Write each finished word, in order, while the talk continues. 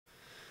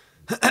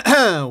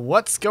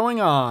What's going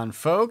on,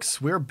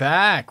 folks? We're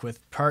back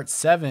with part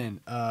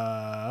 7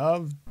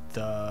 of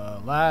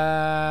The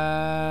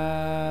Last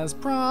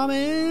Promise.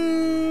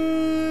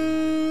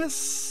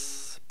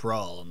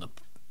 Brawl in the...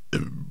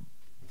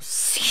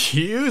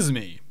 Excuse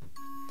me.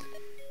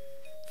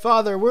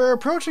 Father, we're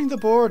approaching the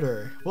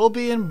border. We'll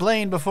be in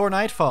Blaine before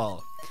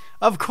nightfall.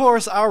 Of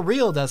course, our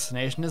real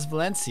destination is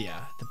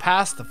Valencia,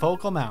 past the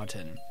Focal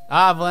Mountain.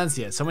 Ah,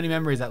 Valencia, so many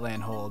memories that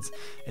land holds.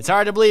 It's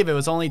hard to believe it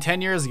was only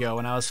 10 years ago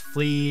when I was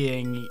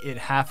fleeing it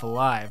half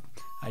alive.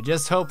 I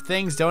just hope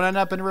things don't end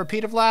up in a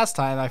repeat of last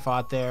time I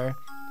fought there.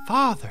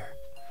 Father.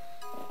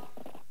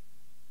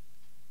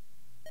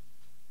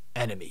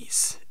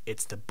 Enemies,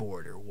 it's the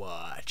Border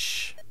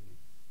Watch.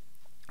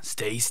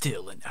 Stay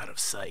still and out of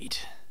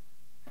sight.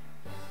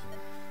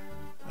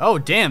 Oh,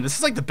 damn, this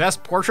is like the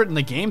best portrait in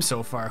the game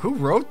so far.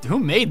 Who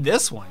made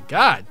this one?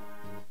 God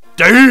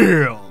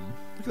damn!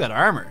 Look at that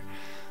armor.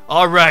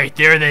 All right,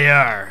 there they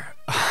are.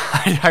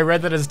 I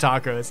read that as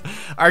tacos.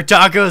 Are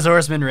tacos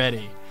horsemen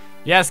ready?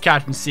 Yes,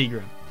 Captain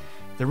Seagram.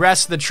 The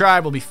rest of the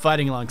tribe will be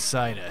fighting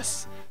alongside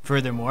us.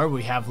 Furthermore,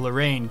 we have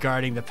Lorraine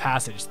guarding the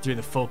passage through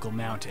the Focal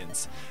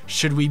Mountains.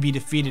 Should we be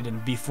defeated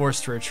and be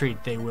forced to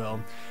retreat, they will.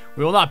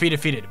 We will not be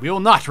defeated. We will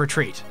not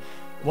retreat.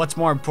 What's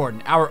more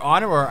important, our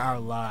honor or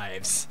our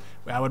lives?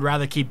 I would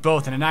rather keep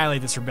both and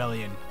annihilate this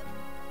rebellion.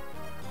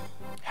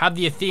 Have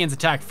the Athenians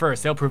attack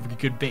first. They'll prove a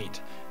good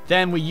bait.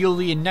 Then we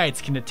Eulian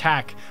knights can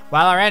attack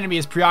while our enemy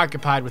is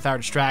preoccupied with our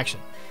distraction.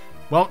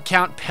 Won't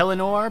Count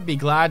Pellinor be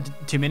glad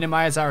to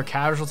minimize our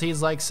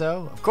casualties like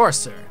so? Of course,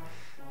 sir.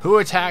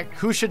 Who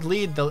should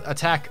lead the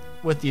attack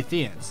with the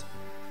Athenians?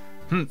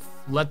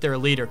 Let their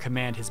leader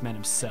command his men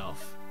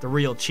himself. The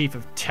real chief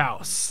of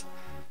Taos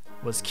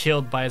was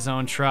killed by his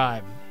own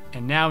tribe,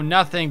 and now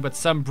nothing but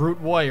some brute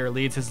warrior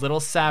leads his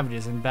little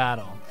savages in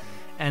battle.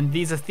 And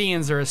these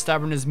Athenians are as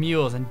stubborn as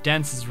mules and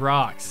dense as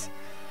rocks.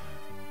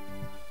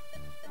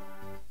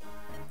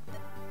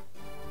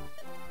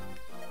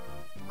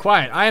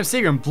 Quiet. I am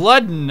Seagram,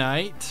 Blood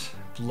Knight.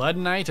 Blood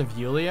Knight of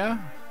Yulia?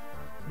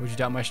 Would you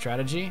doubt my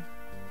strategy?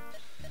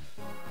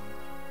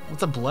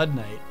 What's a Blood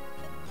Knight?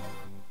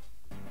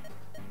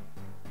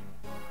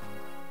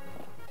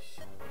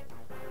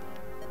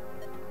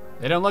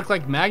 They don't look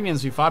like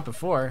Magnians we fought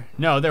before.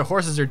 No, their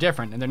horses are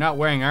different, and they're not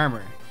wearing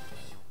armor.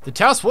 The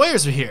Taos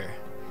warriors are here.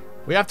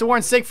 We have to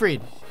warn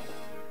Siegfried.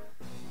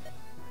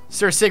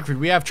 Sir Siegfried,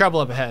 we have trouble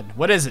up ahead.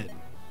 What is it?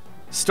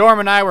 Storm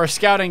and I were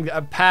scouting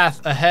a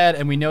path ahead,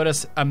 and we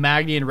noticed a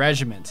Magnian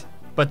regiment.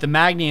 But the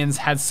Magnians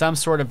had some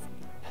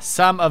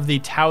of the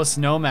Taos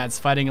Nomads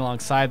fighting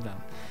alongside them.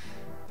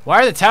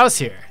 Why are the Taos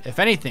here? If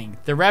anything,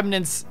 the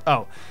remnants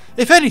of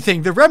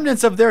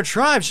their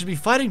tribe should be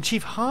fighting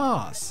Chief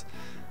Haas.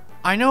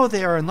 I know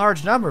they are in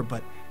large number,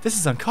 but this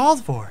is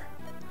uncalled for.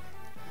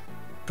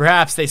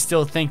 Perhaps they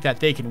still think that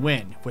they can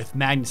win, with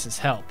Magnus's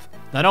help.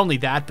 Not only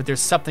that, but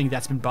there's something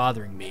that's been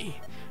bothering me.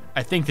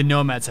 I think the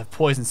Nomads have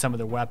poisoned some of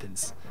their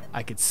weapons.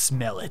 I could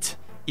smell it,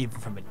 even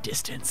from a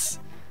distance.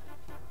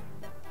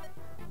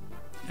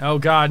 Oh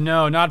god,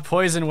 no, not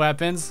poison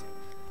weapons.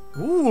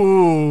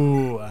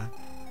 Ooh.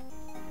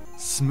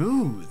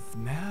 Smooth.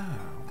 Now,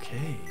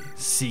 okay.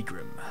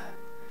 Seagram.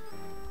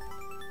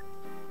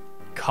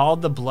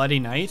 Called the Bloody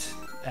Knight?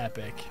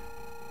 Epic.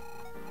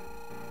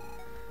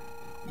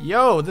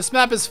 Yo, this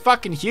map is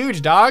fucking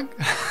huge, dog.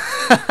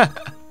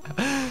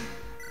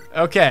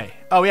 Okay.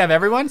 Oh, we have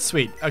everyone?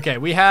 Sweet. Okay,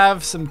 we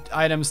have some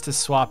items to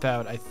swap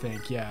out, I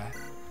think. Yeah.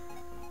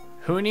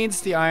 Who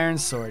needs the iron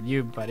sword?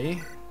 You,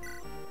 buddy.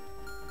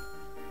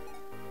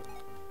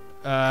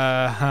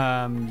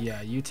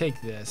 Yeah, you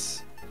take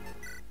this.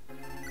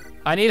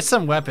 I need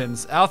some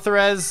weapons.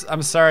 Altherez,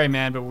 I'm sorry,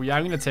 man, but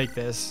I'm gonna take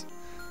this.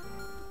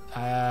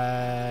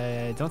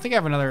 I don't think I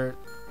have another...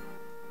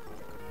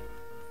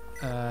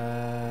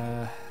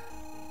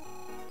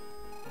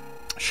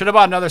 Should have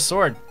bought another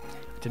sword.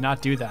 Did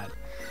not do that.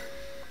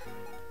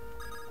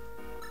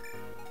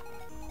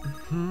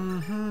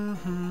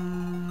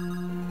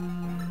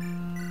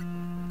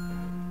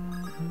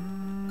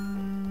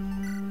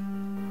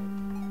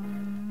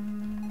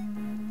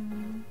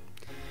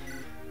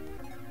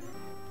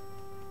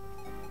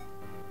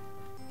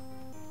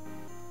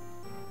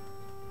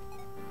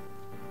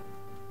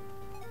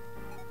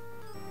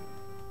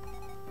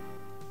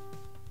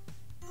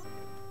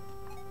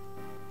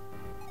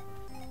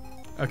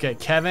 Okay,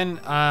 Kevin,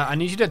 I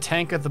need you to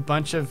tank with a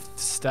bunch of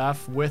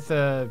stuff with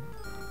a...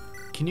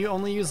 Can you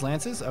only use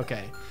lances?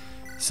 Okay.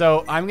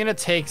 So I'm going to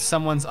take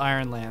someone's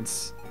iron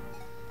lance.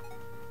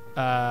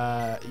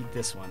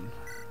 This one.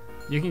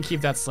 You can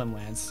keep that slim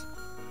lance.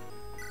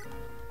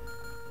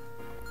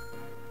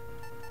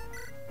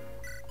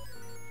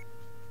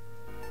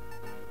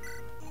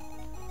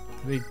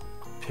 Did we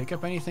pick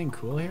up anything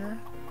cool here?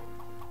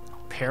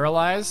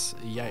 Paralyze?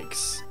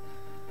 Yikes.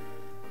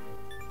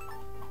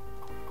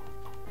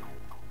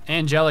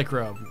 Angelic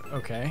robe.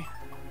 Okay.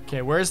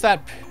 Okay, where's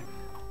that?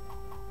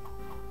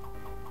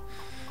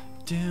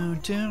 Do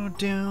do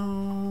do.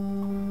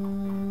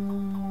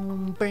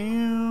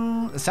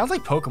 It sounds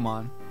like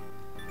Pokemon.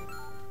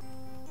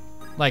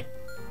 Like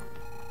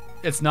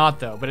It's not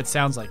though, but it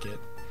sounds like it.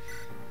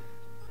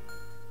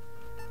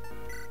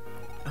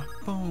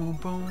 Boom,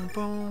 boom,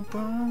 boom,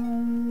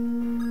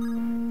 boom.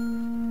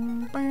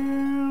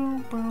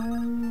 Boom,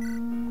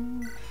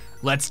 boom.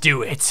 Let's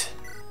do it.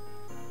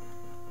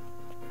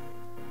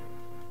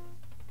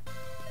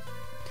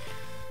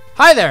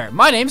 Hi there,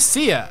 my name's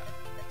Sia.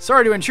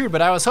 Sorry to intrude,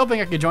 but I was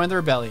hoping I could join the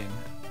rebellion.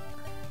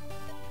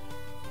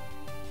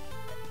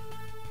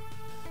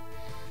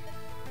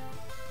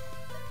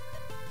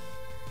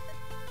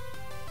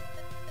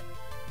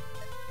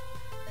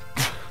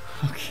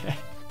 Okay.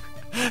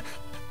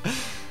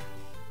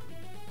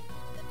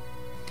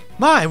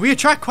 My, we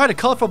attract quite a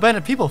colorful band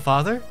of people,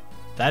 Father.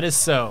 That is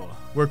so.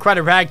 We're quite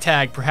a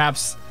ragtag,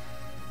 perhaps.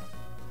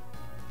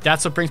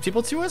 That's what brings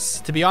people to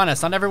us? To be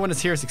honest, not everyone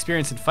is here is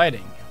experienced in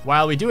fighting.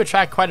 While we do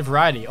attract quite a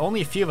variety,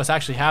 only a few of us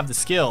actually have the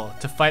skill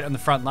to fight on the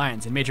front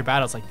lines in major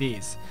battles like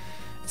these.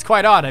 It's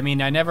quite odd. I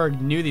mean, I never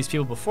knew these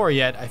people before,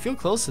 yet I feel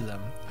close to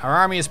them. Our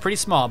army is pretty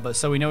small, but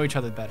so we know each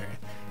other better.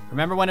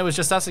 Remember when it was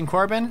just us and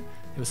Corbin?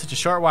 It was such a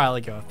short while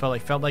ago.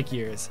 It felt like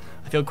years.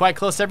 I feel quite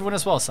close to everyone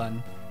as well,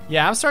 son.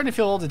 Yeah, I'm starting to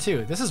feel older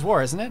too. This is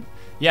war, isn't it?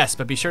 Yes,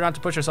 but be sure not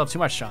to push yourself too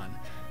much, Sean.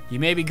 You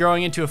may be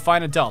growing into a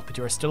fine adult, but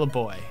you are still a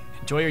boy.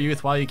 Enjoy your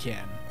youth while you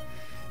can.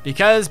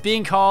 Because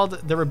being called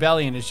the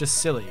rebellion is just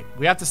silly.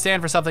 We have to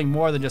stand for something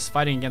more than just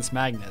fighting against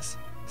Magnus.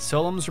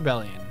 Solemn's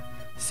rebellion.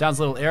 Sounds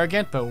a little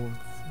arrogant, but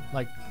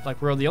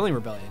like we're the only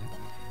rebellion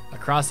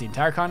across the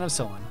entire continent of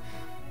Solon.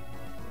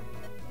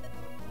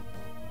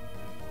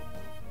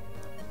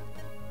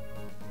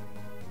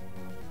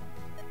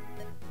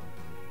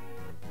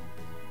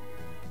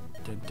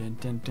 Dun, dun,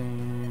 dun,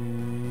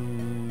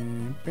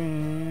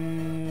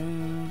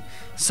 dun.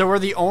 So we're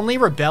the only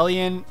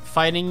rebellion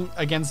fighting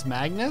against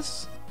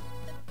Magnus?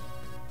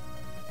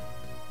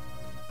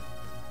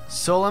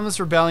 Solemn's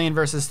rebellion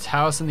versus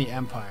Taos and the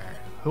Empire.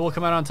 Who will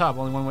come out on top?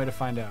 Only one way to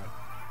find out.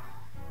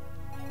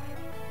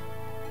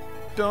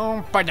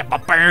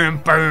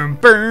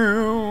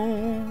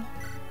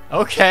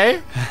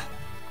 Okay.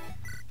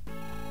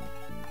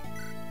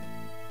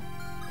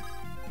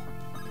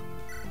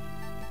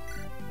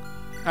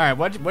 Alright,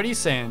 what are you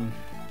saying?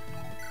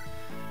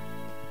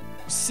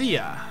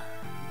 Sia.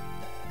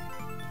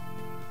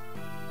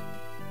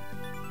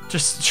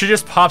 She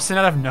just pops in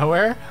out of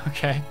nowhere?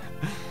 Okay.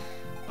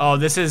 Oh,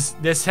 this has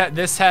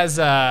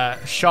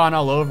Sean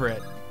all over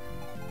it.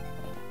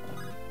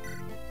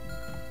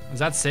 Is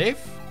that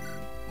safe?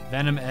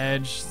 Venom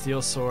Edge,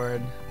 Steel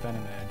Sword,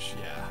 Venom Edge,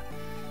 yeah.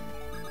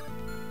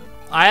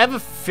 I have a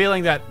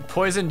feeling that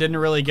Poison didn't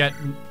really get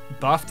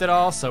buffed at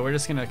all, so we're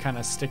just gonna kind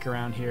of stick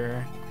around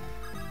here.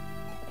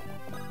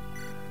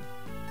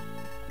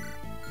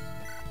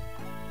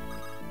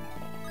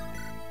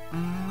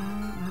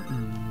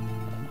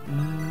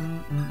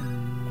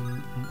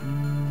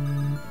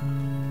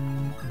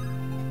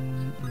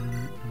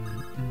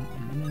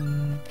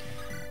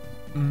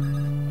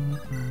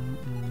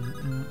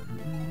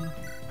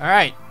 All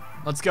right,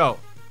 let's go.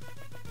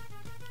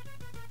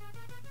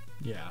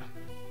 Yeah.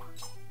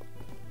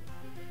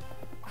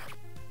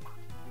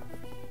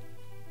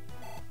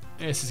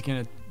 This is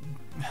gonna...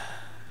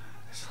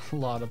 There's a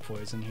lot of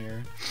poison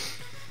here.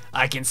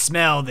 I can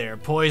smell their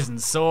poison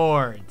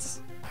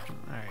swords.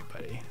 All right,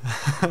 buddy.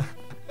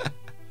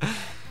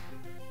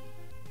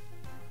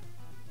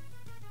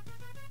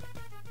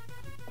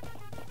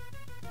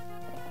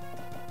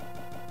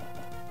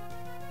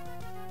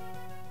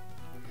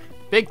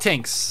 Big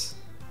Tinks.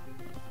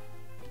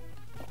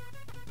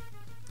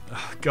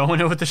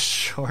 Going in with the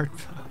short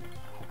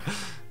bow.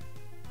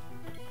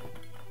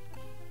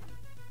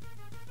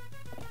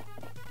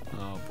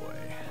 Oh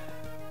boy.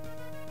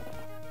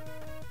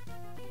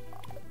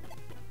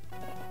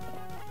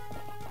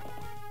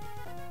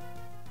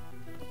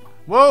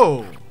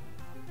 Whoa!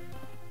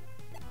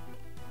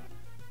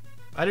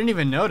 I didn't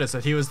even notice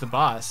that he was the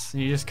boss.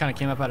 He just kind of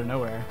came up out of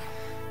nowhere.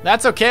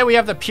 That's okay. We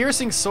have the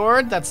piercing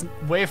sword that's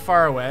way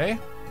far away.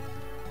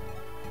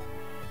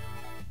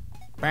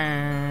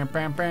 Bam.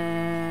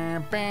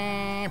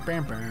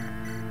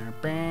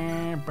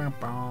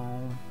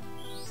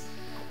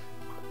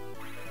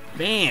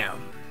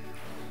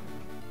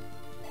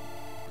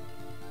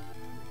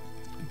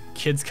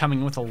 Kid's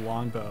coming with a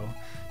longbow.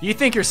 You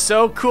think you're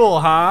so cool,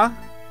 huh?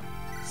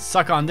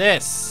 Suck on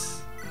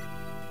this.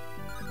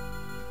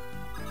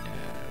 Yeah,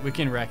 we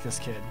can wreck this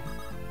kid.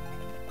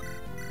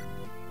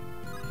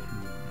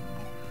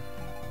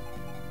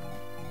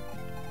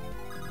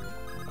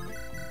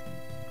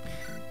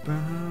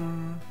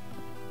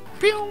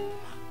 Pew!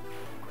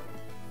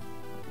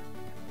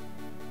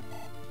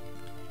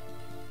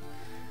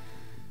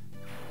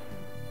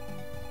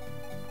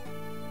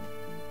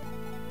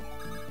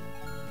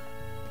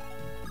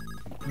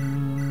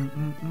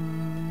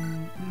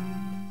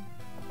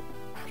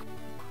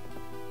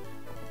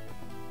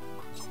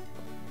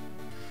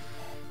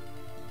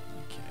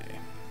 Okay.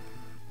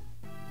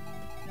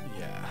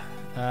 Yeah.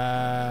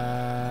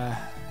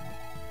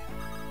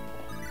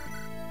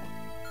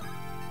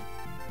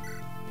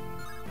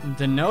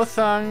 The No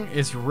Thung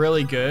is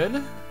really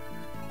good.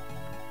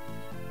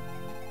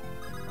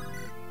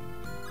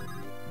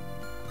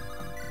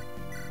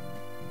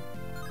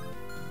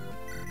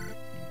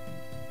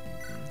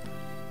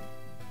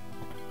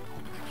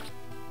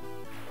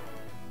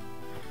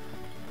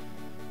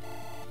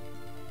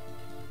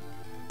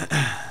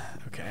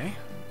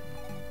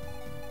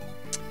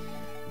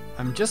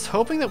 I'm just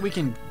hoping that we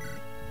can...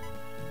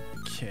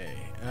 Okay.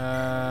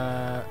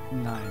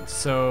 9.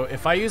 So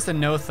if I use the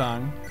no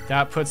thung,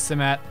 that puts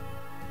him at...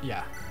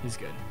 Yeah, he's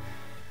good.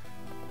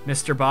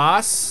 Mr.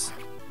 Boss.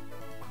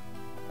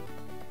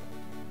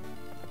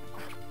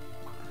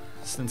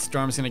 So then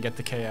Storm's gonna get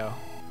the KO.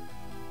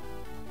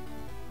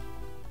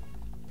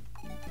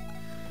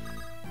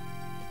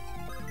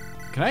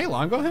 Can I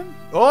longbow him?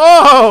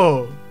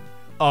 Oh!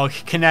 Oh,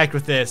 connect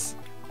with this.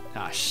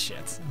 Ah,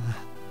 shit.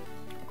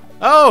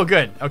 Oh,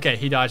 good. Okay,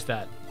 he dodged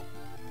that.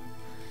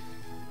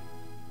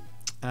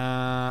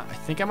 I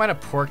think I might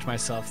have porked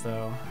myself,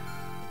 though.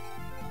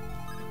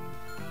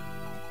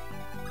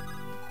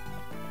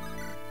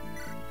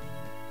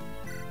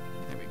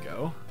 There we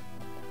go.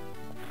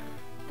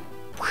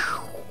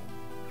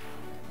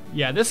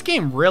 Yeah, this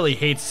game really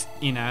hates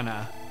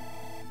Inanna.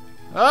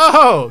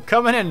 Oh,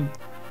 coming in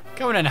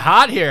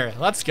hot here.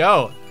 Let's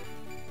go.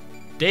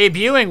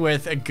 Debuting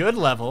with a good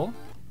level.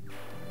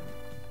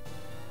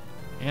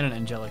 And an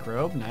angelic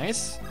robe.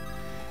 Nice.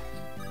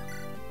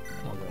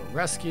 We'll go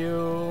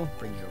rescue.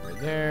 Bring you over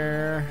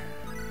there.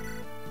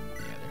 Yeah,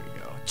 there we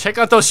go. Check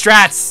out those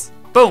strats.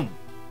 Boom.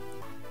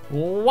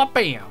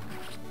 Whoop-bam.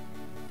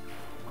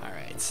 All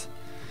right.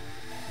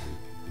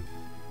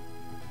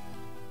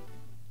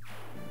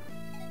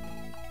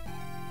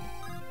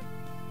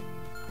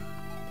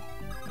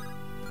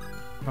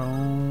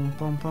 Boom,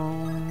 boom,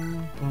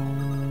 boom,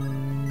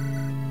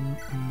 boom.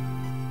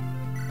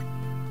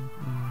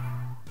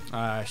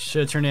 I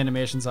should have turned the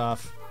animations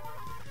off.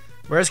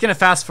 We're just gonna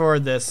fast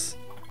forward this.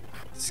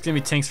 It's gonna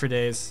be tanks for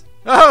days.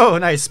 Oh,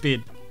 nice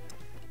speed.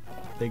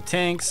 Big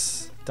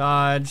tanks.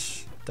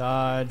 Dodge,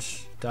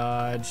 dodge,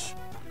 dodge.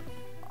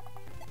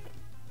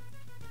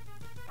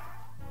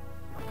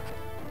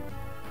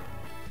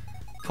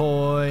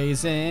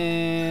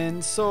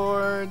 Poison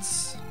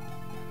swords.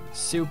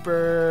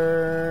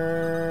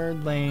 Super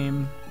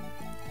lame.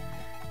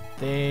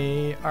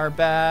 They are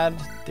bad.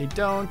 They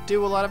don't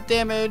do a lot of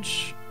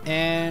damage.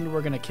 And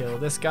we're gonna kill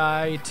this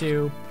guy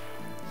too.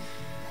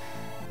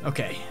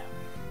 Okay.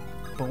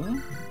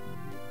 Boom.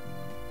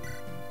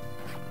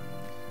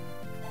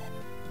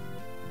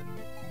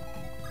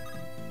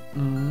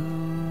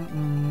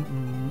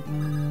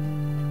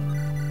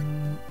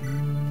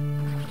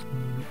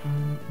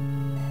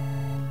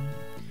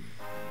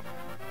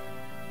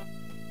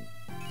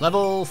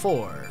 Level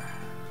 4.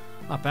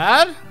 Not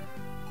bad.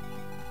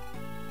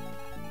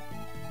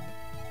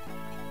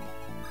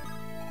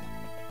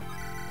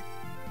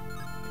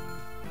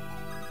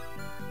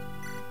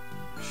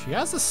 She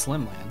has a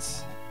slim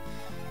lance.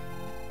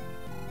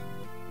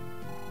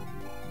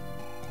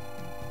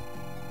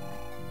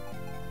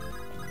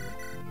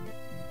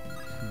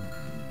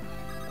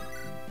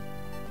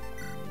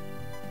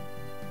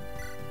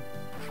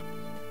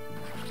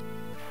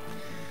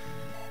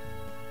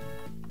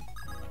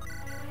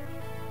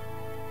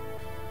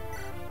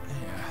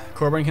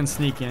 Corbin can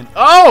sneak in.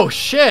 Oh,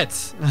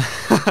 shit!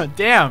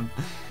 Damn.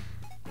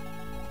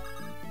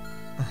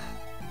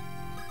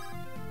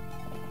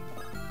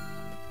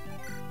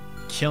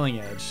 Killing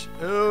edge.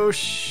 Oh,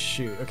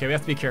 shoot. Okay, we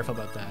have to be careful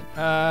about that.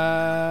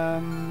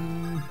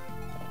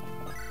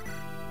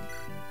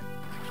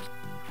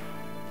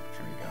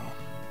 Here we go.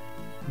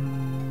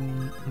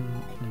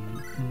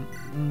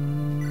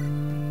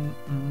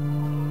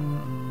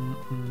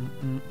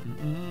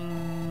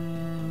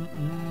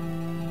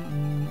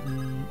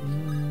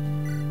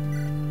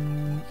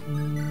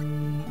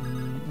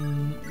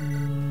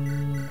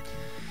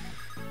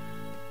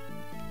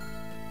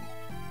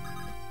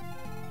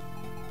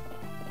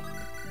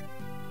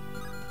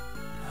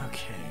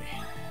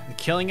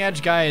 Killing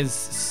edge guy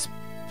is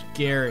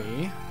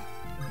scary,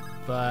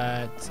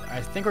 but I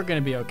think we're gonna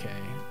be okay.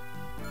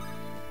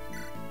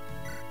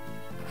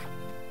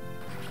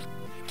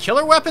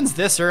 Killer weapons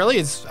this early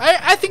is,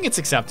 I think it's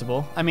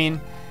acceptable. I mean,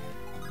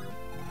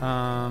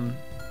 yeah,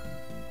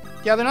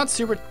 they're not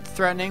super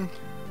threatening.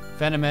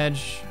 Venom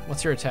edge,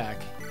 what's your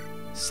attack?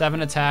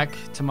 7 attack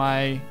to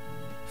my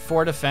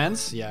 4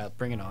 defense. Yeah,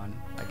 bring it on,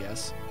 I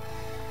guess.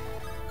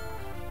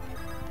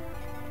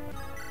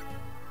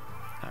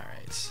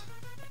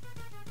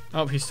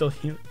 Oh, he's still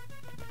healing.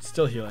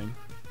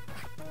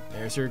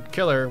 There's your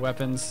killer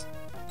weapons.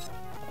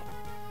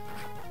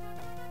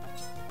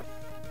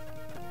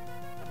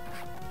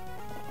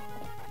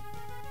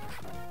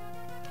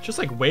 Just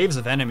like waves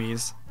of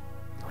enemies.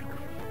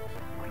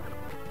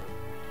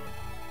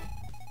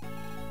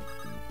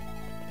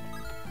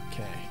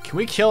 Okay, can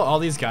we kill all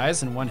these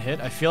guys in one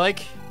hit? I feel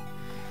like...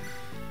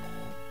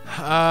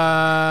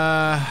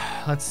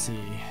 let's see.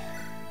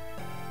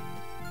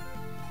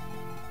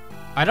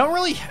 I don't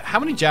really... How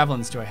many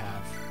javelins do I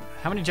have?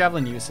 How many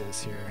javelin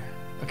uses here?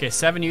 Okay,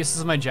 7 uses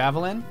of my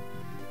javelin.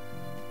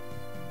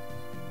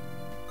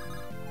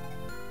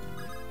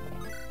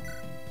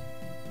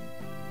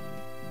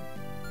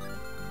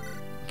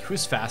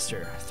 Who's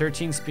faster?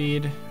 13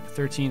 speed,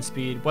 13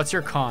 speed. What's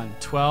your con?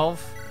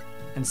 12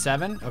 and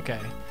 7? Okay.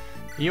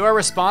 You are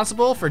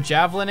responsible for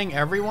javelining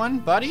everyone,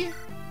 buddy.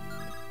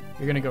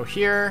 You're gonna go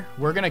here.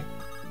 We're gonna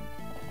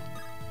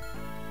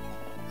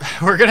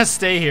We're gonna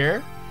stay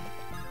here.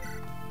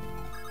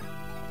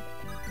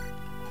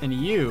 And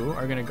you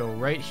are gonna go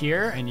right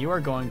here, and you are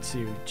going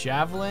to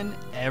javelin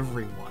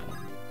everyone.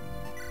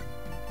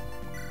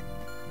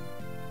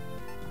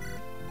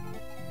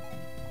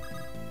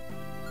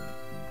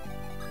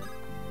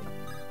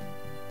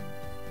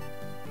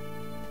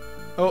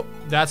 Oh,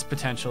 that's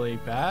potentially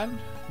bad.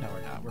 No,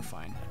 we're not. We're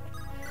fine.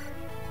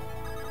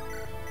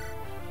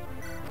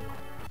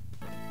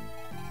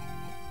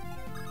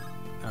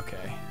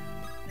 Okay.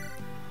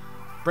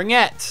 Bring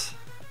it!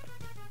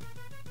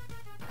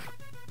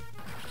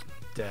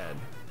 Dead.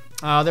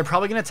 They're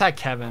probably gonna attack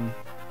Kevin.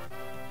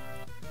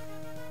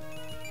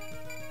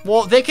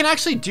 Well, they can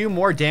actually do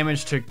more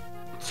damage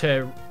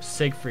to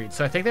Siegfried,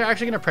 so I think they're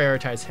actually gonna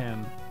prioritize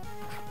him.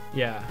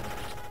 Yeah.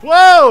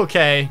 Whoa!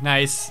 Okay,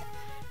 nice.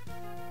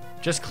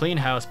 Just clean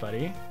house,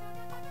 buddy.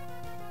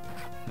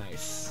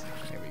 Nice.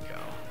 There we go.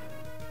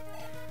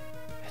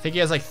 I think he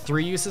has like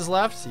 3 uses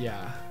left.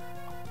 Yeah.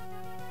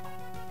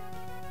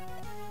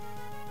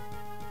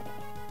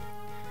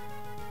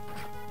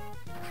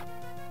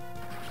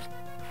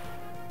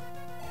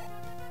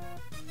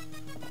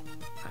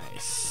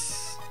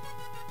 Nice.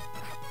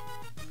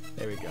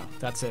 There we go.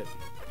 That's it.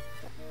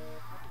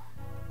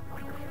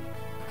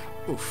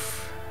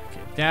 Oof.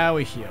 Okay, now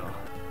we heal.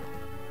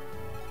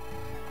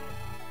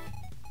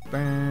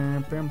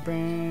 Bam, bam,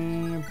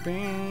 bam,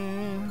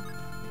 bam.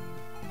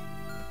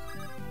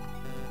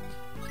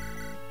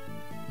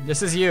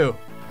 This is you.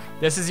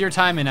 This is your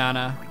time,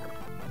 Inanna.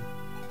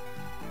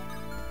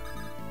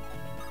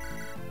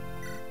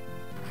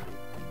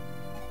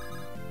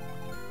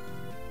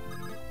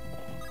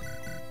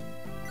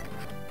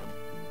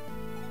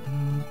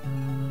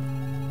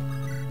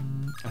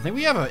 I think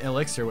we have an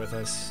elixir with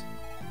us.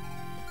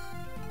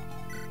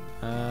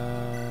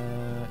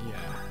 Yeah.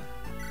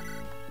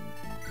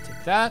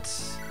 Take that.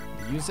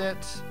 Use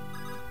it.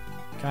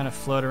 Kind of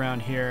float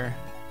around here.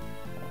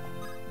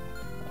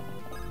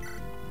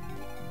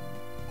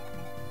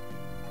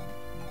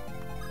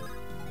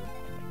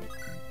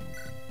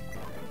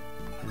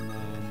 And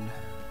then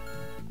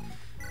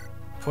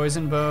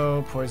poison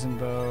bow, poison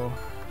bow.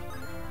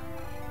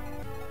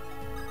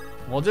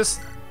 We'll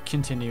just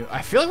continue.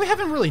 I feel like we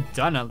haven't really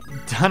done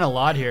a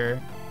lot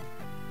here.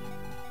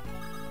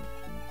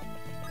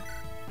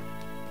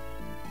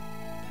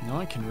 No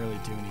one can really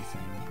do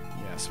anything.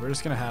 Yeah, so we're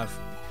just gonna have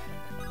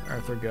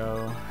Arthur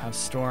go, have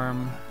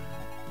Storm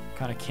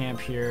kind of camp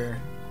here.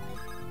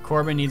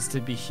 Corbin needs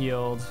to be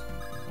healed.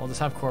 We'll just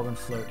have Corbin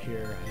float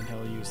here, and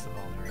he'll use the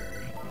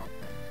vulnerary.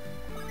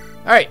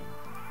 All right.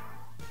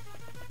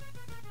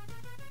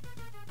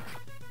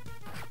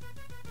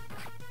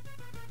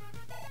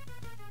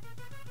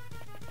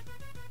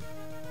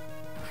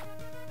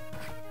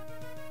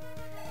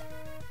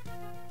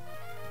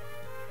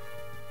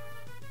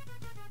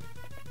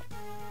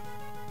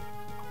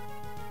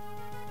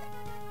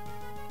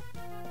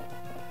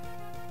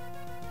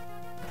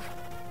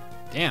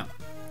 Damn.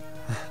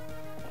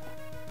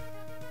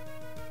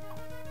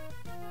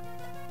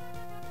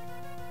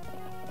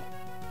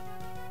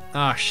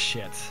 Oh,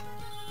 shit.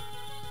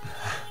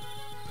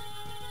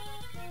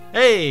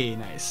 Hey,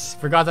 nice.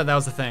 Forgot that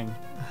was a thing.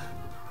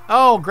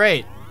 Oh,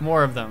 great.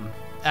 More of them.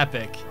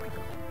 Epic.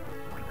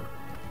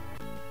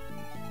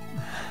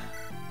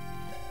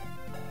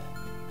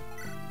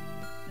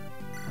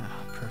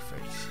 Oh,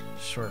 perfect.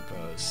 Short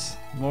bows.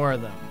 More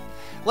of them.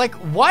 Like,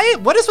 why?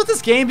 What is with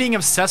this game being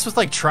obsessed with,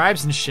 like,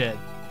 tribes and shit?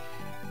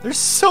 There's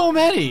so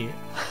many.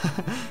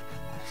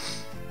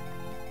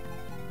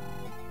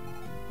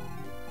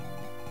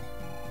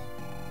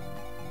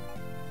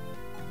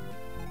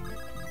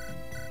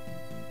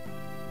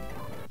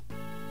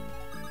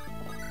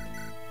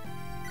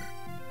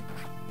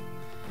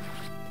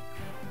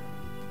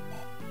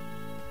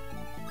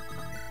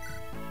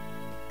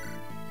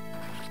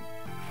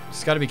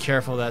 Just gotta be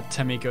careful that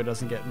Temiko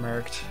doesn't get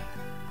murked.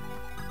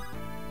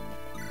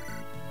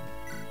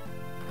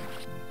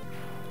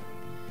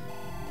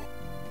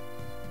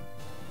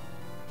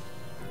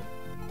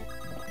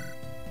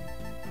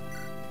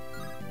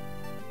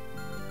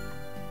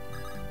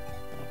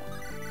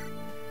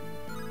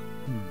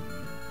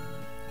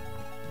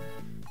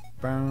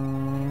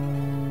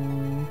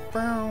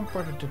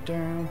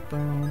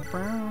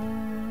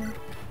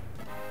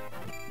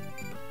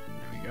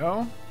 There we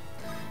go.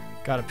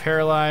 Gotta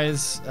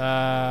paralyze.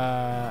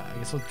 I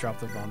guess we'll drop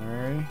the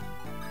vulnerary.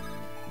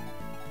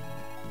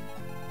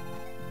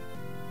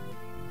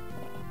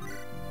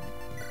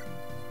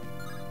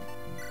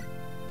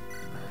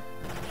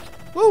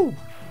 Woo!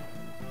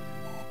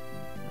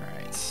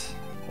 Alright.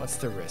 What's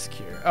the risk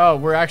here? Oh,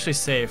 we're actually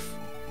safe.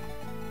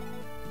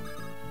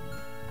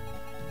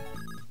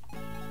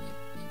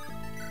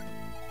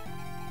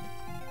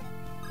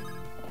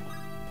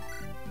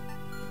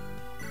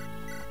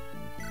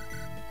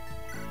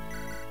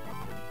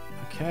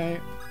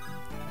 Okay,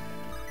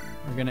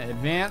 we're gonna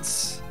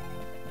advance.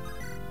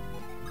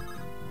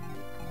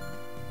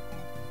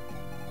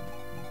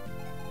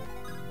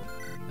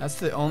 That's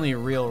the only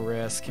real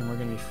risk, and we're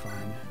gonna be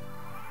fine.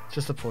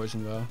 Just a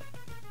poison bow.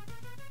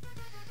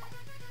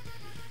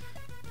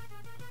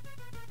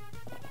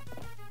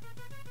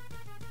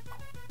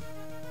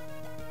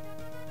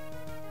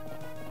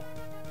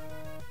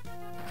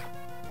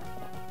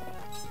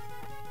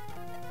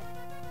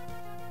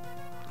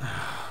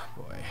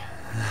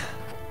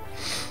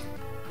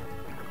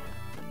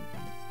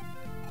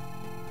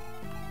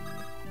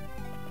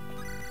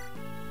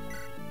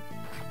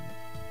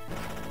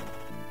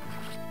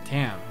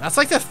 That's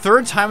like the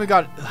third time we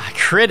got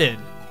critted.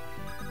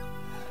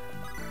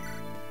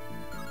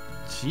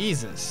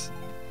 Jesus.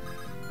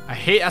 I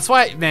hate, that's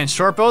why, man,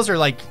 short bows are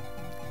like,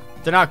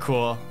 they're not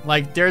cool.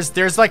 Like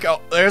there's like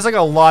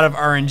a lot of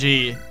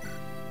RNG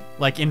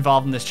like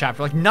involved in this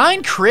chapter. Like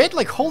 9 crit?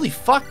 Like holy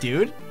fuck,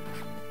 dude.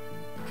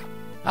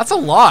 That's a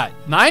lot.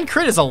 9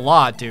 crit is a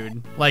lot,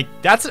 dude. Like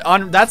that's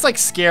like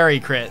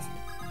scary crit.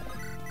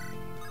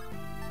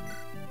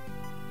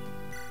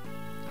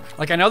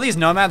 Like I know these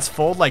nomads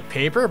fold like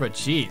paper, but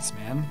jeez,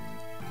 man.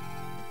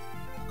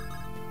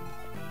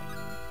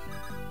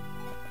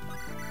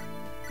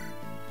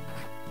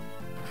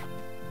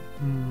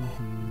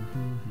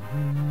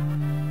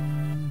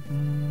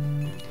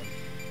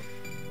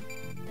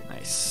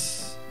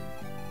 Nice.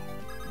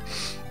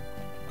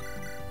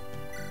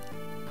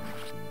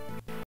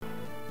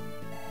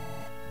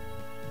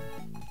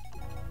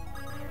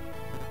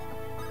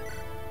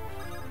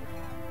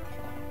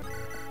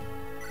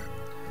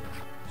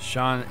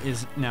 Sean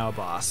is now a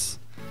boss.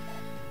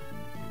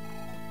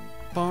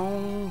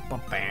 Boom, boom,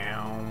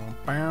 boom,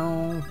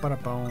 boom,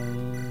 bada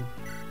boom.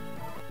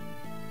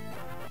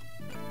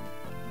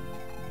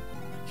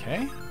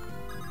 Okay.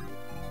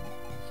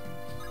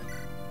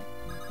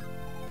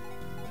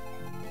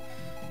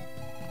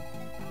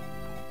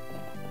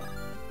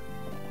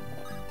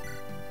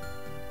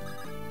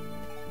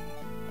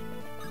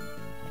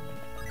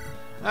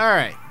 All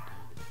right.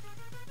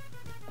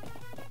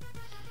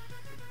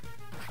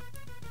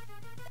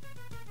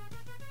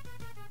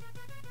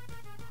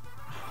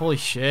 Holy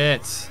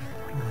shit.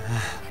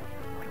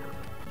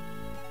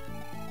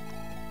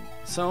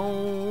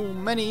 So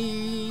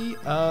many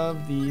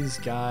of these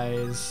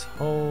guys.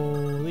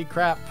 Holy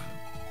crap.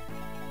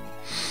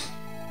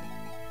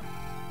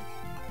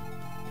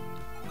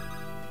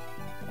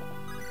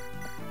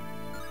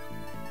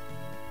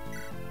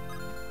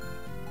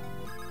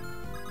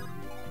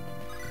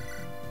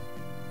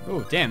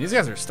 Oh, damn, these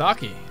guys are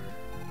stocky.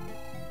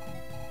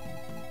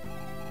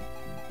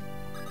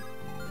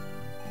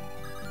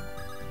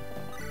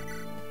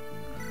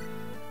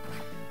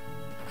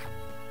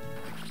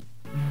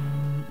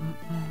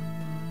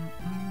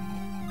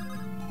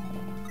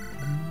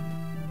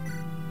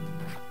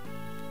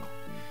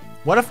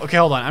 What if, okay,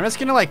 hold on. I'm just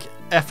gonna like,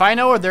 if I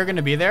know where they're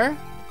gonna be there.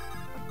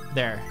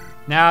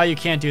 Now you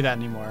can't do that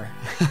anymore.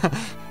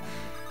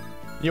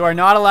 You are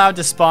not allowed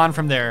to spawn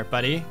from there,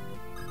 buddy.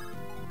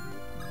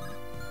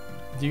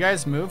 Do you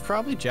guys move?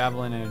 Probably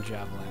javelin and a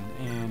javelin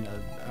and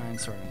an iron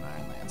sword and an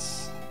iron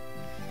lance.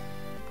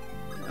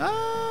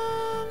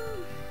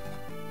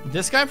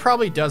 This guy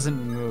probably doesn't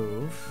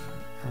move.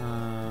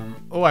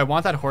 Oh, I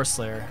want that horse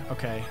slayer.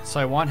 Okay, so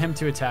I want him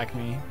to attack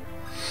me.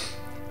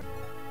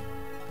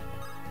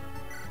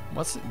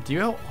 Do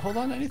you hold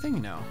on to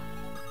anything? No.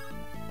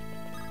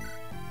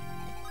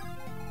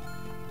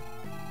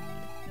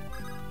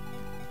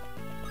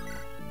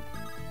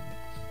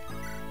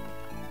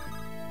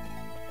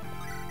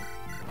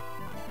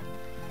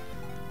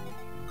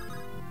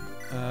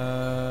 I'll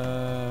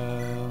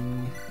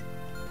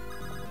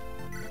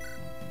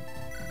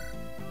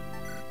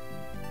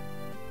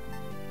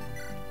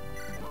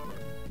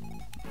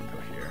go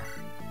here.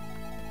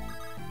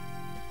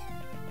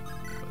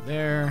 Go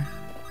there.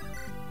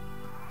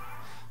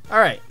 All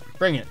right,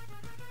 bring it.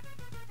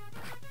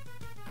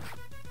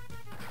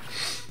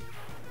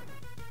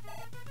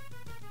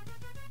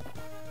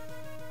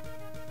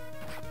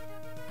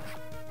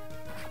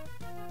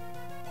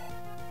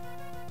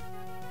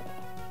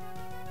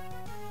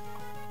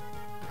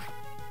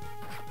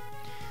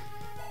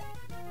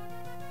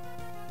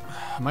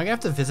 Am I gonna have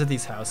to visit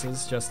these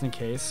houses just in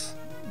case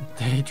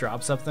they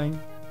drop something?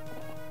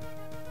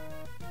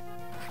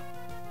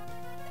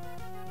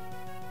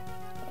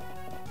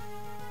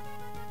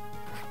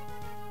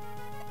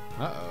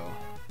 Uh-oh.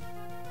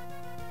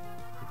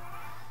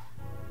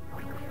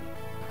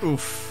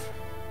 Oof.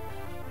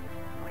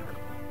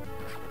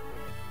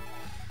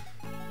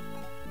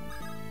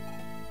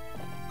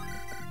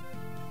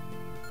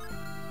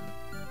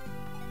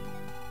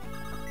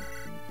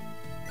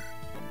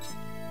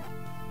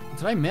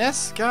 Did I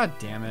miss? God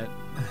damn it.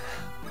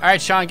 All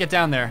right, Sean, get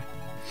down there.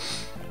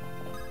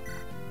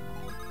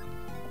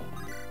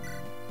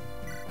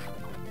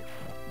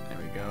 There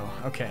we go.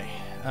 Okay.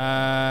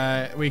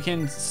 We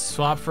can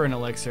swap for an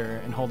elixir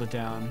and hold it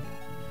down.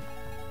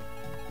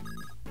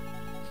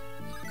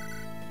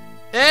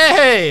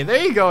 Hey,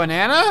 there you go,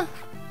 Nana.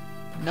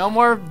 No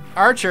more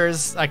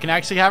archers. I can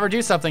actually have her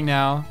do something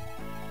now.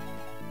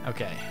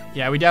 Okay.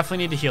 Yeah, we definitely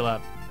need to heal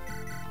up.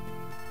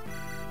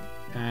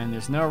 And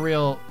there's no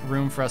real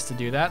room for us to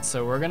do that,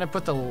 so we're gonna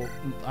put the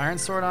iron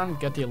sword on,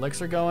 get the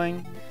elixir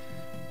going.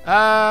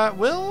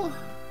 We'll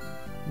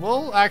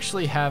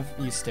actually have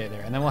you stay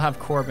there, and then we'll have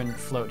Corbin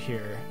float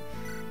here.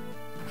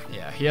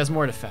 Yeah, he has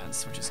more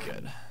defense, which is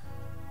good.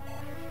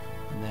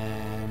 And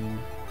then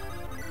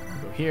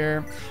we'll go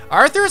here.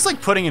 Arthur's like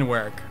putting in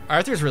work.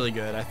 Arthur's really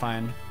good, I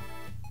find.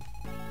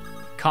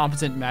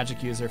 Competent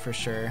magic user for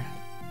sure.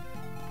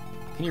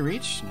 Can you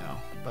reach? No,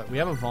 but we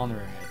have a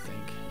vulnerary, I think.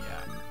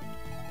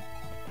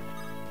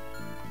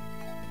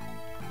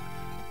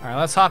 All right,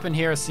 let's hop in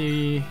here and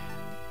see.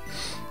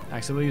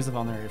 Actually, we'll use the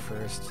vulnerary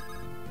first.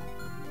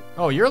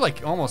 Oh, you're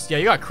like almost, yeah,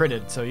 you got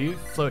critted, so you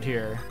float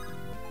here.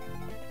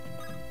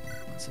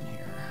 What's in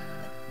here?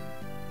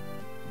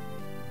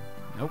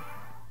 Nope.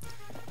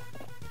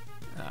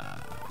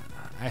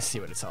 I see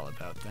what it's all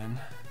about then.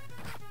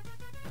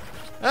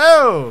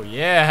 Oh,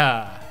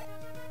 yeah.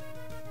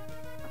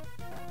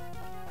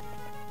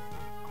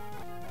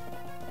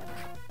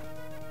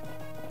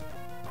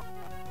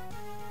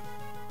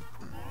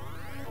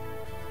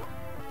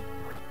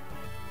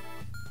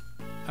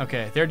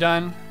 Okay, they're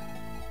done.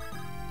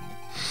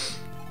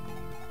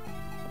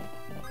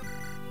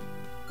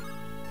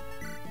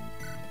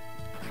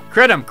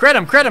 Crit him, crit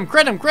him, crit him,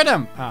 crit him, crit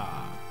him! Ah.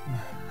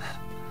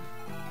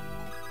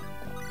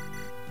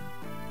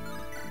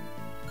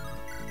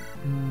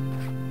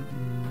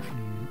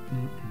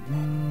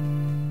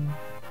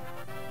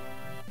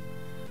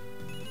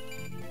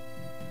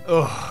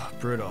 Oh,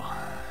 brutal.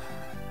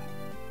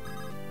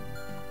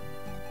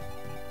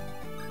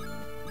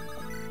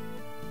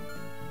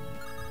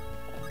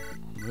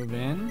 Move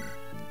in.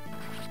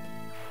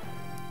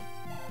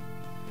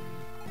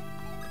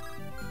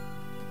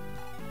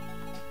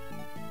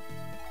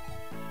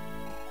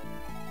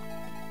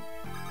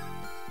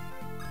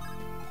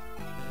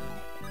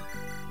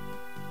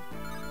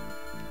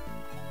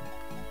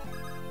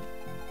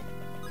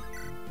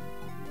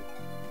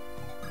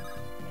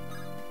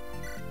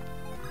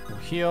 We'll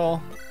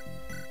heal.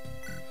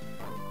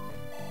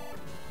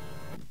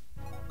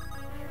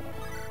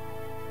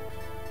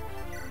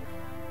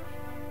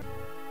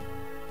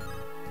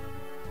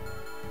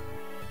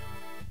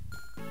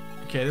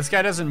 Okay, this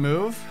guy doesn't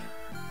move.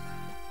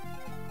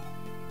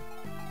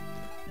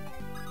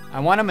 I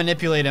want to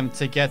manipulate him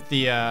to get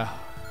the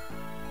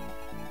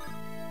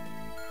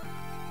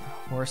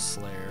Horse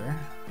Slayer.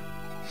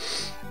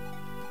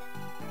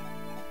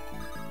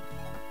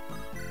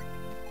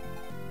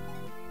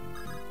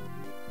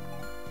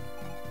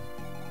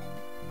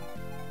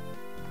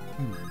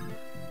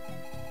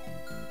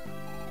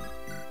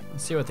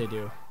 Let's see what they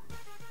do.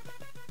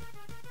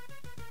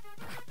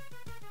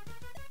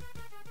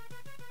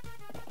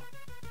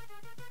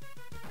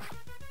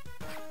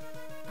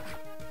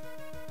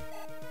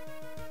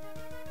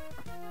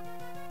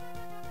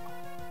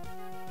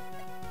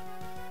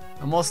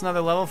 Almost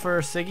another level for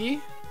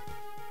Siggy.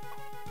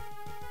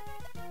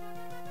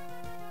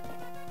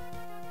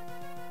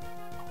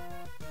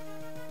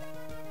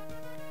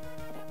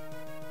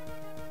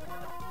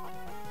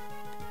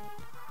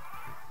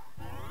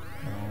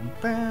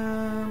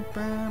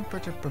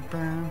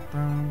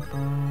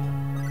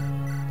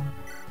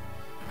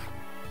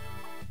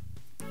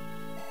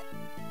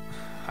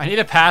 I need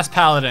a pass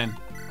paladin.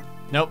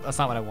 Nope, that's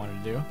not what I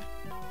wanted to do.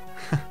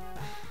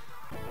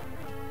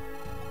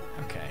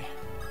 Okay.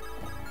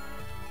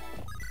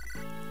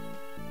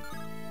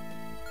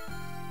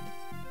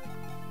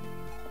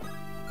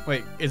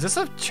 Wait, is this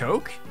a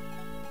choke?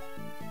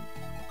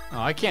 Oh,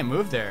 I can't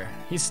move there.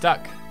 He's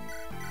stuck.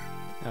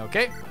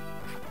 Okay.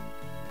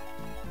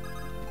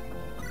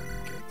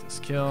 Get this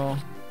kill.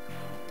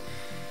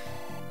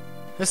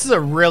 This is a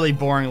really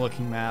boring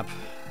looking map.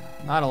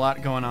 Not a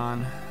lot going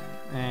on.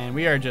 And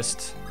we are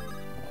just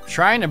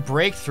trying to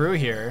break through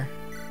here.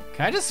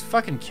 Can I just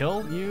fucking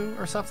kill you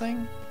or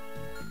something?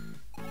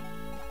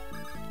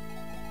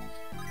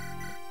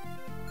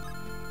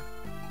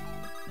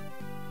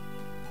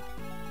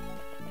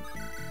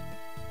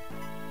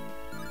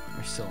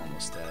 We're still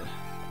almost dead.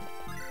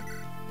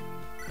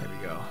 There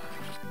we go.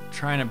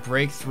 Trying to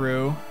break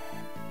through.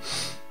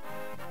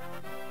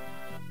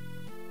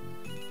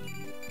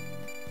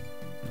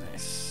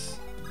 Nice.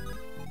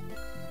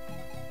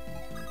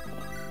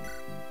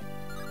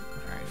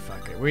 Alright,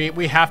 fuck it.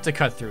 We have to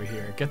cut through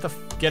here.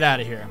 Get out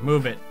of here.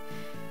 Move it.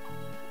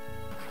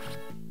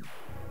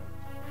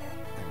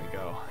 There we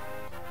go.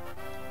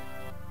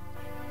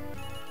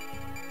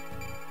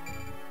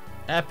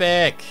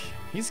 Epic!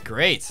 He's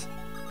great.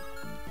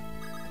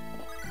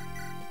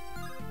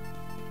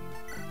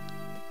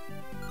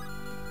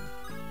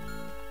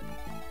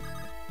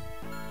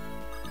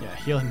 Yeah,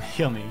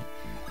 heal me.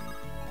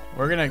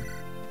 We're gonna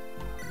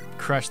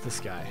crush this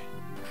guy.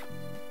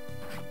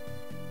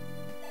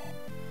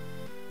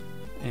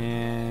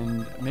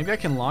 And maybe I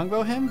can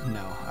longbow him?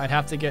 No, I'd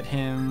have to get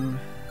him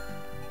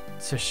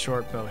to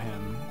shortbow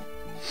him.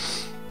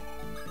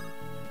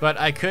 But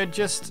I could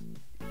just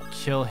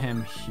kill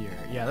him here.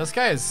 Yeah, this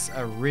guy is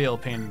a real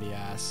pain in the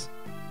ass.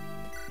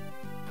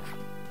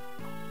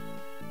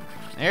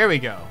 There we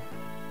go.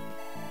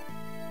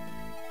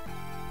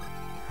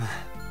 How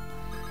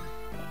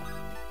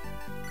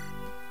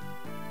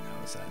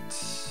was that?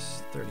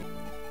 30.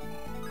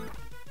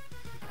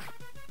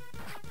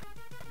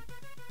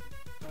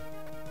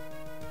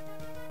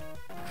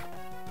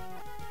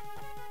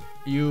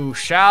 You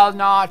shall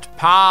not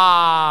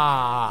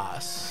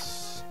pass.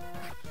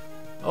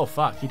 Oh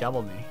fuck, he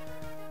doubled me.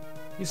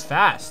 He's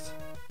fast.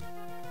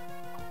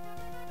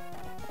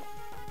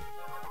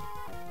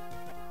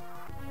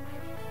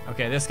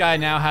 Okay, this guy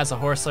now has a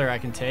horse slayer I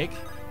can take.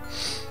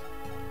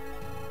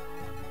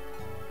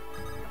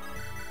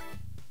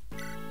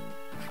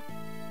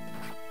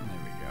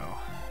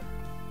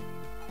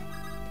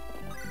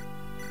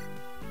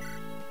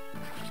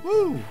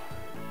 Woo!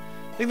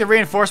 I think the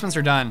reinforcements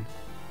are done.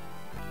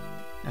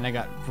 And I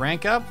got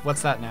rank up.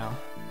 What's that now?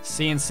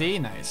 C&C?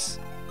 Nice.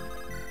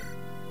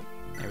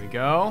 There we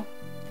go.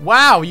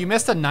 Wow, you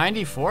missed a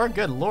 94?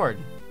 Good lord.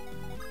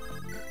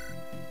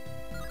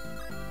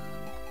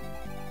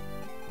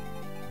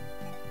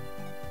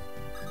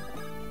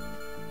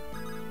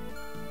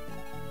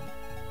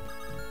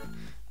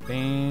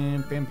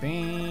 Bam, bam,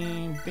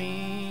 bam,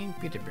 bam,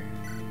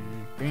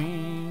 bam,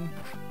 bam.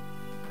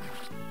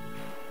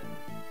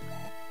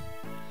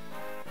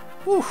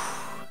 Whew.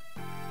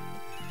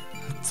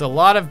 It's a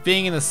lot of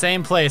being in the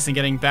same place and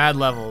getting bad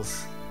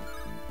levels.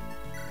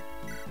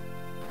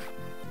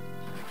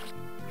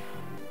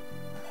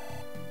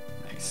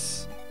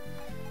 Nice.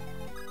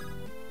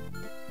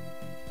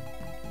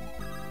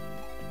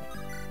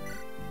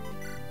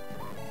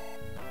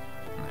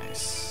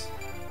 Nice.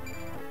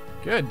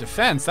 Good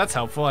defense. That's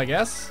helpful, I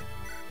guess.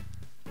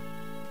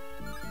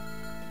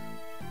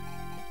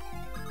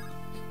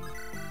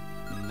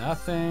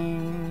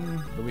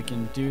 Nothing, but we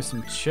can do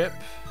some chip.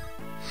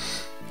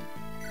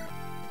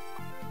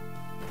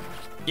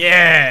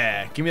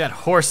 Yeah! Give me that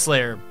horse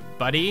slayer,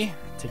 buddy.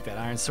 Take that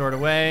iron sword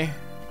away.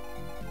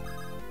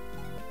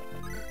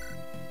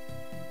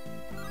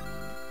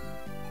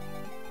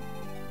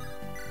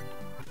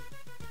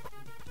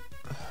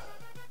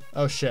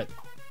 Oh shit.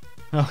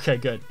 Okay,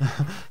 good.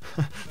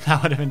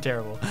 That would have been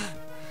terrible.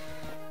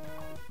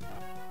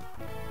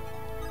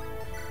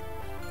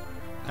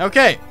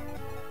 Okay.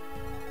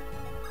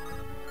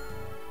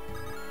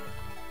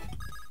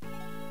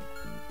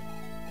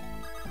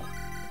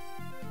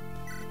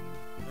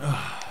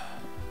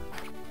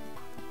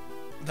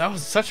 That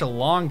was such a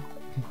long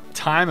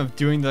time of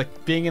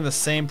being in the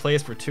same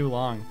place for too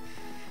long.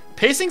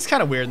 Pacing's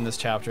kind of weird in this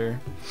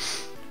chapter.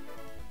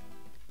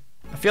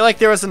 I feel like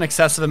there was an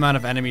excessive amount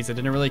of enemies that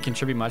didn't really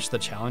contribute much to the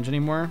challenge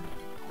anymore.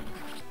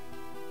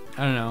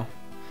 I don't know.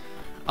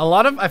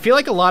 I feel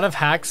like a lot of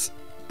hacks,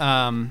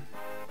 well,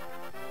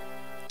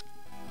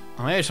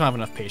 maybe I just don't have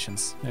enough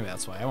patience. Maybe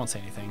that's why. I won't say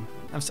anything.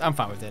 I'm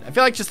fine with it. I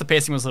feel like just the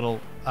pacing was a little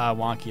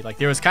wonky. Like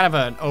there was kind of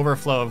an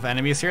overflow of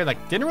enemies here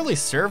that didn't really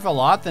serve a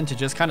lot than to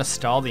just kind of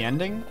stall the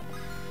ending.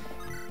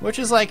 Which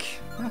is like,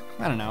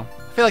 I don't know.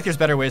 I feel like there's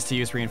better ways to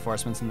use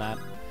reinforcements than that.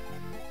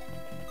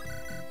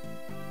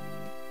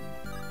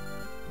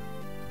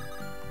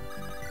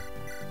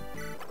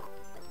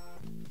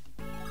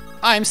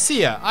 I'm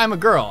Sia. I'm a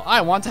girl.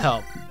 I want to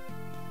help.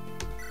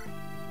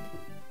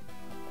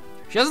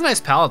 She has a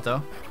nice palette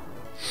though.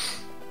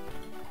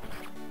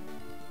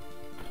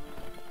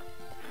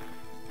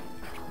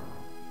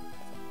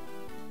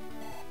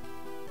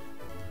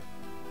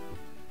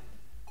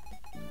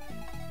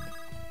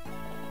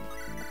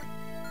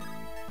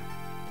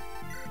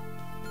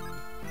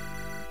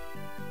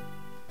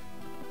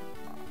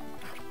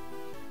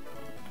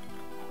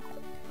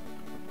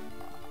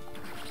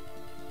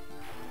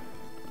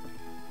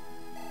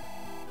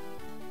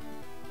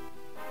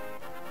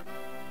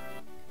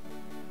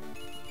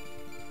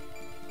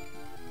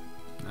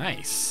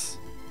 Nice.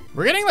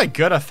 We're getting like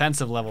good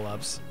offensive level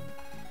ups.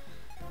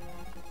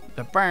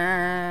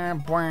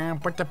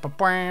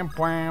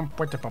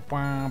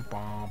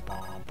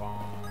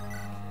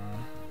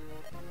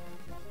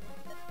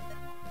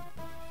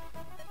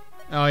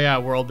 Oh yeah,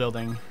 world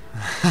building.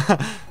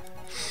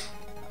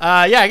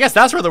 Yeah, I guess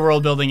that's where the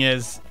world building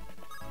is.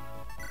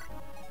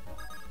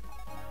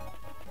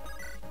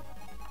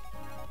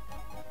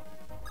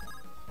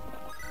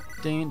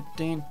 Din,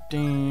 din,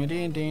 din,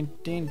 din, din,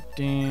 din,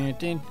 din,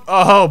 din.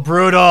 Oh,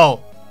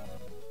 brutal!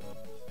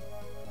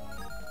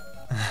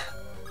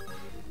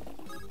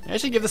 I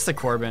should give this to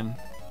Corbin.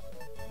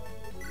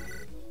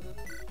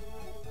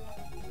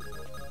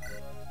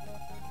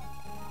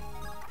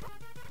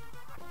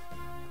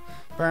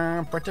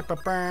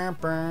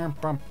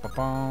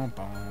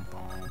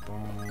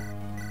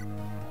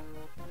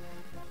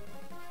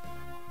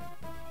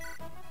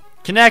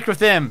 Connect with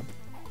him!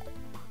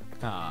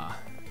 Ah.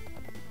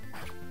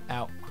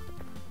 Ow.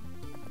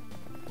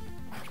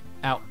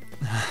 Ow.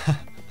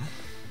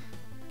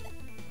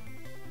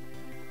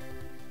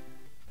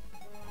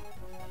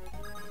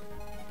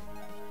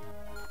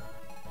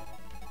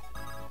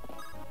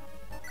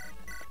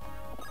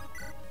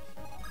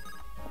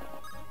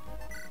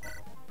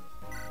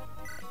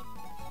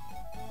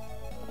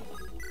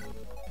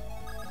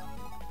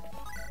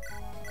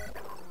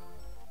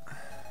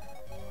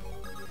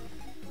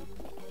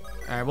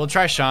 Alright, we'll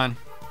try Sean.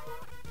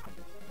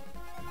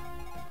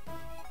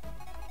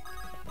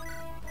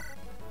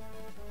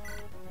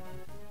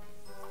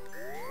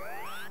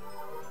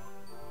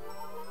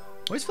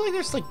 I always feel like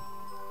there's like,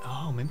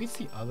 oh, maybe it's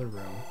the other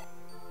room.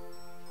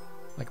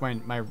 Like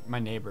my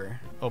neighbor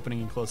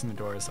opening and closing the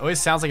doors. Always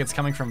sounds like it's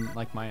coming from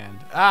like my end.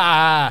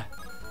 Ah!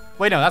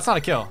 Wait, no, that's not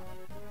a kill.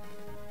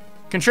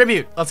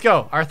 Contribute. Let's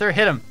go. Arthur,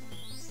 hit him.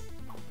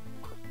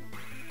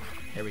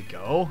 There we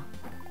go.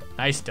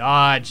 Nice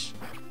dodge.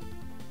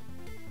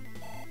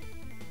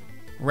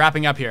 We're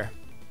wrapping up here.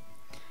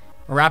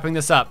 We're wrapping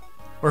this up.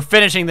 We're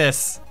finishing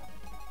this.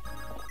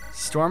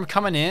 Storm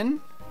coming in.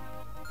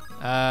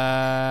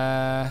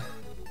 Yeah,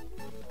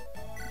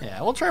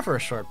 we'll try for a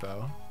short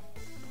bow.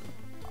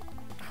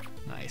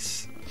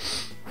 Nice.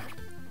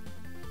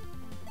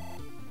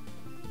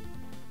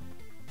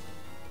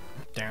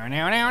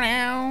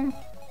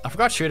 I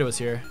forgot Shuda was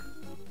here.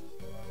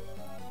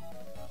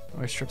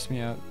 Always trips me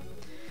out.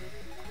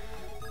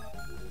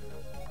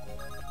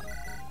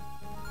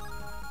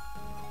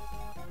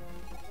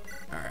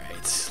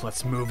 Alright,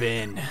 let's move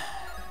in.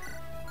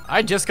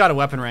 I just got a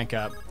weapon rank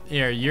up.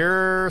 Here,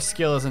 your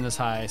skill isn't as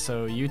high,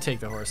 so you take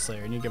the Horse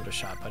Slayer and you give it a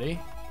shot, buddy.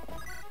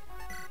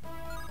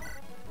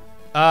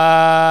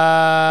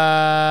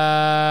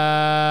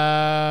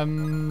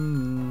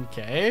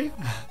 Okay.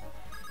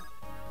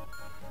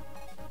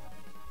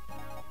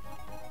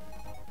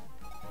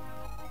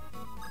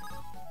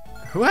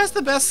 Who has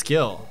the best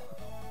skill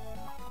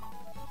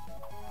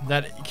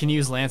that can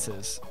use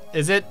lances?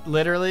 Is it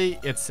literally?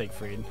 It's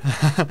Siegfried.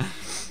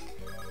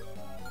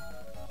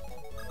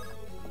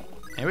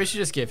 Maybe we should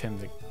just give him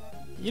the...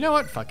 You know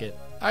what? Fuck it.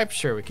 I'm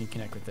sure we can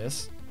connect with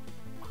this.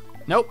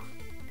 Nope.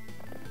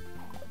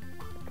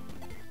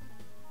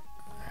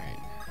 Alright.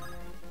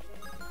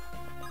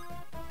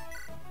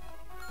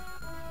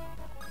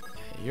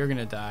 Okay, you're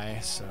gonna die,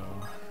 so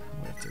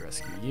we have to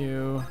rescue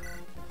you.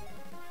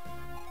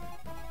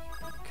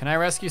 Can I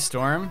rescue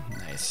Storm?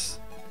 Nice.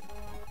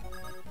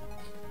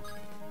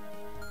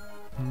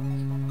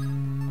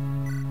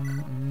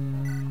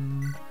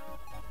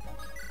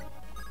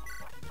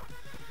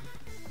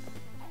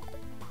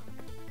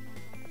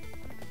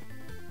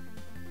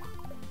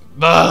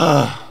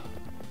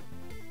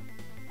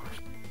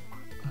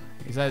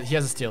 He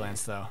has a Steel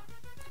Lance though.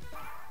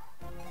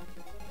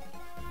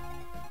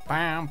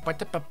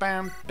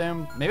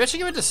 Maybe I should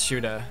give it to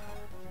Shuda.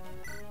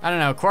 I don't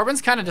know.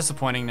 Corbin's kind of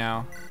disappointing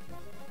now.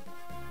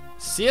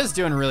 Sia's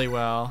doing really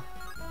well.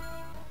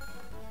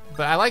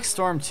 But I like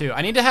Storm too.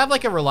 I need to have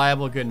like a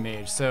reliable good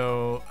mage.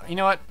 So, you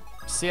know what?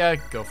 Sia,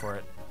 go for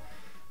it.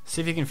 See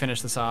if you can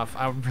finish this off.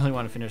 I really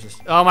want to finish this.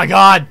 Oh my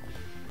god!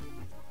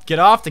 Get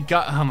off the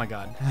gut. Oh my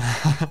god.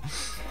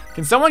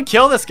 Can someone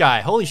kill this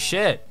guy? Holy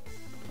shit.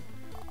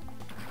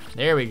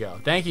 There we go.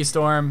 Thank you,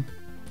 Storm.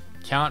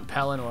 Count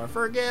Pelennor,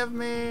 forgive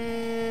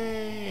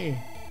me.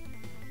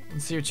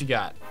 Let's see what you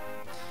got.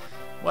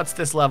 What's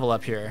this level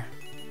up here?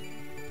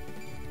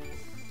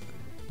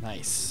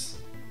 Nice.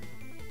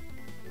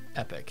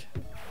 Epic.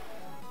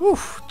 Whew,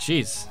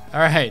 jeez.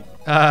 Alright,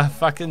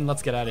 fucking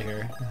let's get out of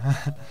here.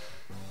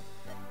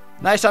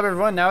 Nice job,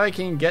 everyone. Now I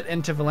can get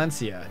into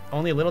Valencia.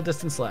 Only a little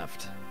distance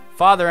left.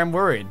 Father, I'm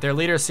worried. Their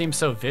leader seems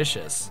so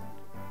vicious.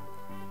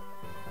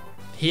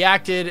 He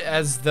acted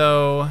as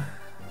though...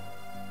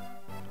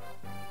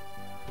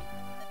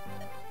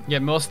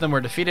 Yet most of them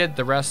were defeated,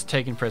 the rest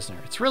taken prisoner.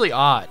 It's really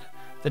odd.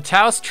 The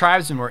Taos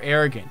tribesmen were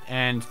arrogant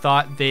and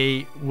thought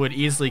they would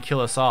easily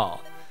kill us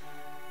all.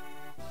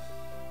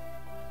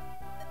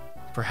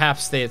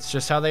 Perhaps it's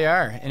just how they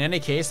are. In any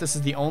case, this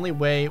is the only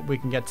way we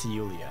can get to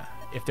Yulia.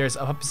 If there's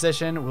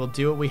opposition, we'll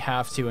do what we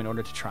have to in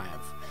order to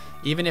triumph.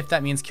 Even if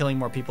that means killing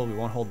more people, we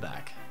won't hold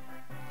back.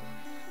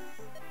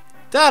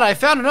 Dad, I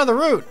found another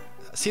route!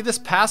 See this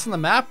pass on the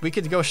map? We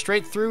could go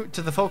straight through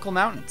to the Focal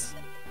Mountains.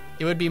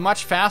 It would be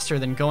much faster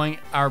than going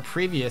our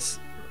previous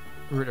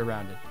route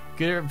around it.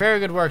 Good, very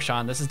good work,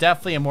 Sean. This is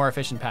definitely a more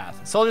efficient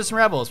path. Soldiers and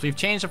rebels, we've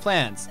changed our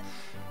plans.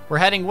 We're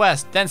heading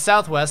west, then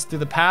southwest through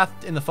the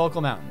path in the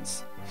Focal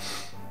Mountains.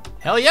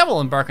 Hell yeah,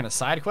 we'll embark on a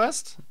side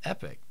quest.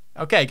 Epic.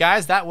 Okay,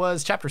 guys, that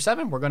was Chapter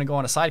 7. We're going to go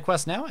on a side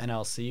quest now, and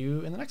I'll see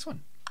you in the next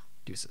one.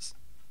 Deuces.